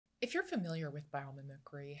If you're familiar with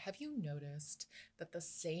biomimicry, have you noticed that the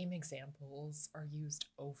same examples are used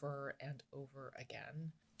over and over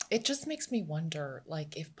again? It just makes me wonder,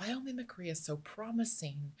 like, if biomimicry is so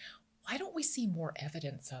promising, why don't we see more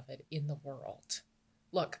evidence of it in the world?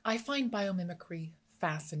 Look, I find biomimicry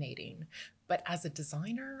fascinating, but as a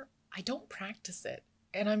designer, I don't practice it.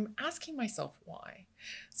 And I'm asking myself why.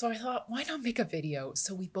 So I thought, why not make a video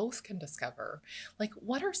so we both can discover, like,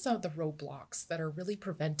 what are some of the roadblocks that are really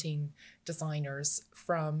preventing designers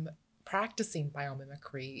from practicing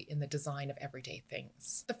biomimicry in the design of everyday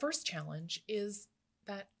things? The first challenge is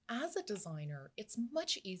that as a designer, it's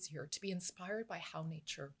much easier to be inspired by how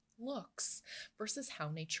nature looks versus how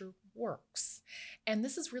nature works. And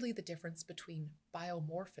this is really the difference between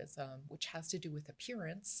biomorphism, which has to do with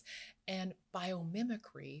appearance, and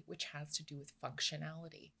biomimicry, which has to do with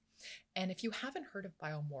functionality. And if you haven't heard of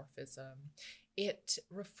biomorphism, it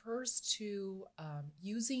refers to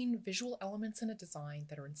using visual elements in a design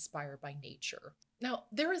that are inspired by nature. Now,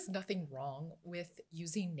 there is nothing wrong with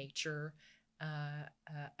using nature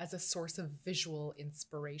as a source of visual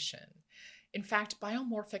inspiration. In fact,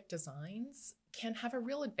 biomorphic designs can have a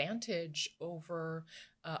real advantage over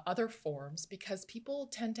other forms because people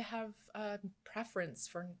tend to have a preference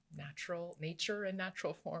for natural nature and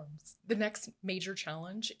natural forms. The next major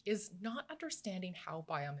challenge is not understanding how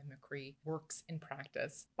biomimicry works in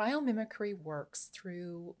practice. Biomimicry works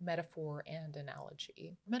through metaphor and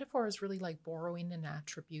analogy. Metaphor is really like borrowing an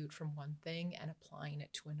attribute from one thing and applying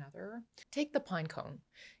it to another. Take the pine cone.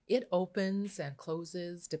 It opens and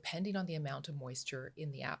closes depending on the amount of moisture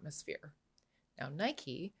in the atmosphere. Now,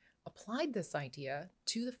 Nike applied this idea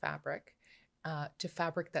to the fabric,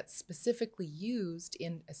 that's specifically used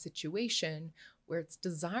in a situation where it's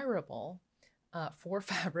desirable for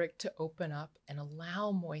fabric to open up and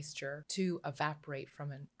allow moisture to evaporate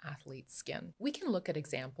from an athlete's skin. We can look at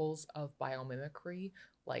examples of biomimicry,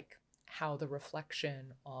 like how the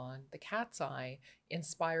reflection on the cat's eye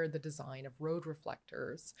inspired the design of road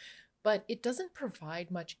reflectors, but it doesn't provide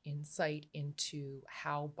much insight into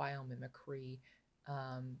how biomimicry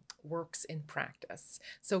works in practice.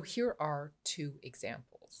 So here are two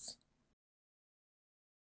examples.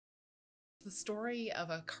 The story of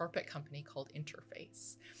a carpet company called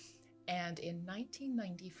Interface. And in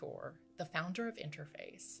 1994, the founder of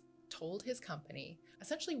Interface told his company,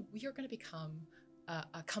 essentially, we are going to become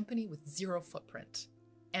a company with zero footprint.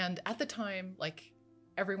 And at the time, like,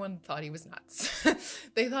 everyone thought he was nuts.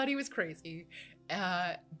 They thought he was crazy.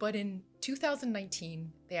 But in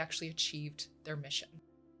 2019, they actually achieved their mission.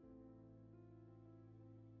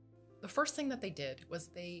 The first thing that they did was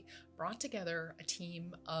they brought together a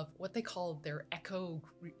team of what they called their Echo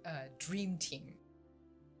Dream Team.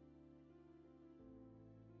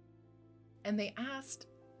 And they asked,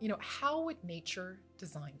 how would nature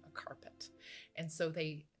design a carpet? And so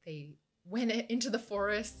they went into the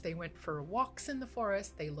forest, they went for walks in the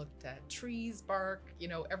forest, they looked at trees, bark,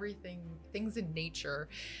 everything, things in nature.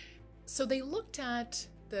 So they looked at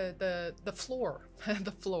the floor,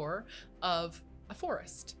 the floor of a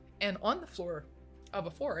forest. And on the floor of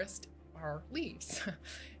a forest are leaves.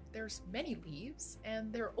 There's many leaves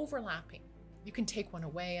and they're overlapping. You can take one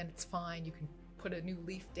away and it's fine. You can put a new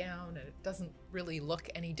leaf down and it doesn't really look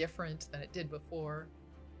any different than it did before.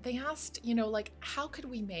 They asked, how could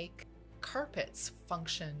we make carpets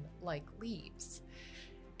function like leaves?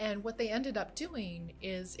 And what they ended up doing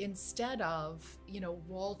is, instead of,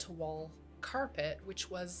 wall-to-wall carpet,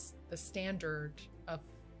 which was the standard of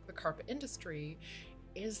the carpet industry,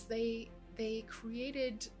 is they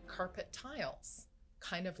created carpet tiles,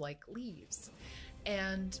 kind of like leaves.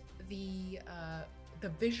 And the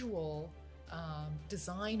visual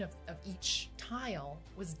design of each tile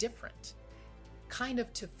was different, kind of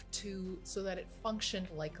so that it functioned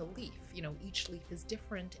like a leaf. Each leaf is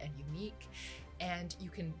different and unique, and you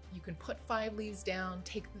can put 5 leaves down,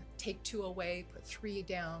 take 2 away, put 3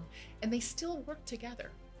 down, and they still work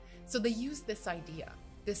together. So they use this idea,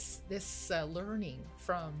 this learning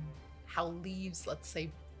from how leaves, let's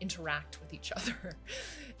say, interact with each other,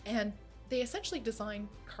 and they essentially design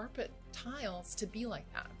carpet tiles to be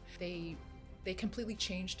like that. They completely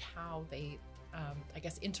changed how they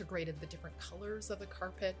integrated the different colors of the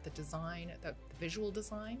carpet, the design, the visual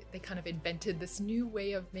design. They kind of invented this new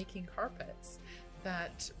way of making carpets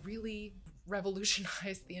that really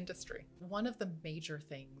revolutionized the industry. One of the major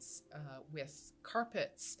things with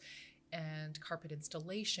carpets and carpet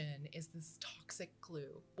installation is this toxic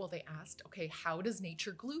glue. Well, they asked, okay, how does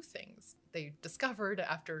nature glue things? They discovered,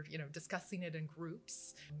 after discussing it in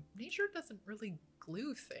groups, nature doesn't really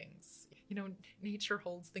glue things. Nature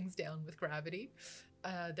holds things down with gravity.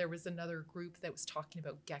 There was another group that was talking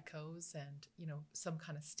about geckos and, some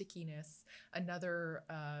kind of stickiness. Another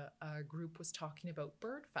group was talking about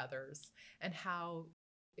bird feathers and how,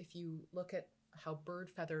 if you look at how bird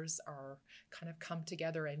feathers are kind of come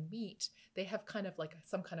together and meet, they have kind of like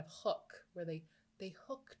some kind of hook where they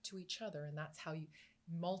hook to each other, and that's how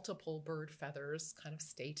multiple bird feathers kind of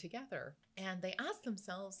stay together. And they asked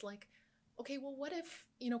themselves, like, okay, well, what if,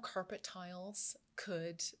 carpet tiles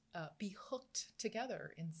could be hooked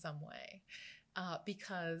together in some way?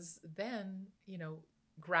 Because then,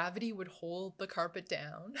 gravity would hold the carpet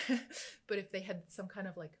down. But if they had some kind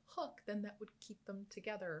of like hook, then that would keep them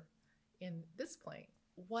together in this plane.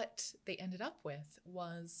 What they ended up with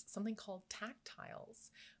was something called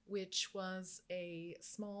tactiles, which was a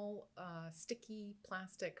small sticky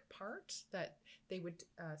plastic part that they would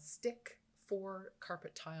stick 4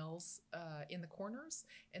 carpet tiles in the corners,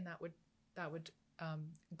 and that would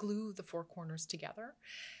glue the 4 corners together.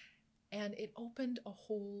 And it opened a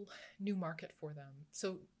whole new market for them.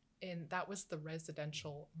 And that was the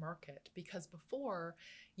residential market, because before,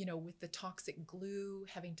 with the toxic glue,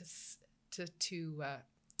 having to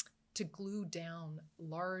glue down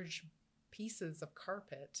large pieces of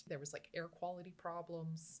carpet, there was like air quality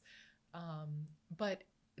problems. But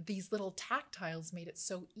these little tactiles made it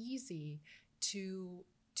so easy to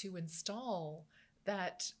install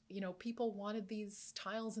that, people wanted these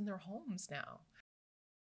tiles in their homes now.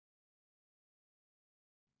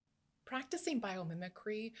 Practicing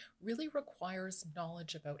biomimicry really requires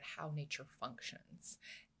knowledge about how nature functions.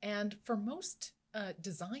 And for most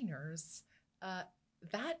designers,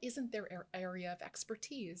 that isn't their area of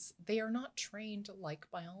expertise. They are not trained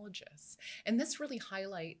like biologists. And this really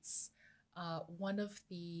highlights one of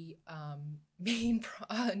the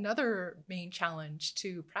another main challenge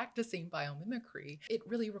to practicing biomimicry. It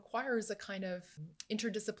really requires a kind of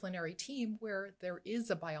interdisciplinary team where there is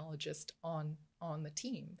a biologist on the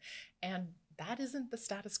team. And that isn't the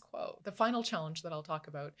status quo. The final challenge that I'll talk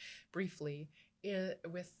about briefly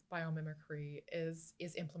with biomimicry is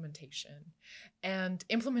implementation. And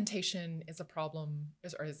implementation is a problem,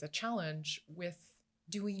 or is a challenge with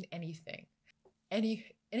doing anything.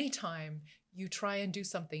 Anytime you try and do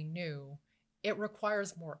something new, it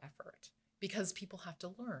requires more effort because people have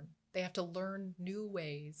to learn. They have to learn new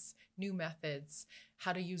ways, new methods,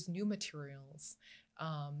 how to use new materials.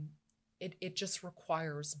 It just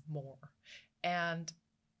requires more. And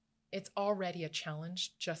it's already a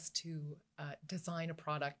challenge just to design a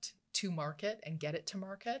product to market and get it to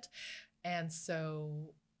market. And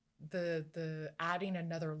so the adding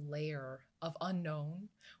another layer of unknown,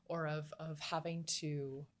 or of having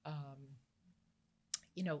to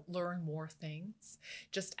learn more things,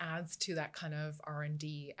 just adds to that kind of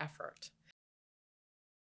R&D effort.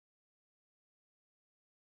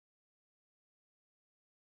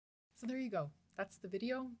 So there you go. That's the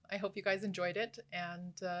video. I hope you guys enjoyed it,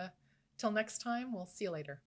 and till next time, we'll see you later.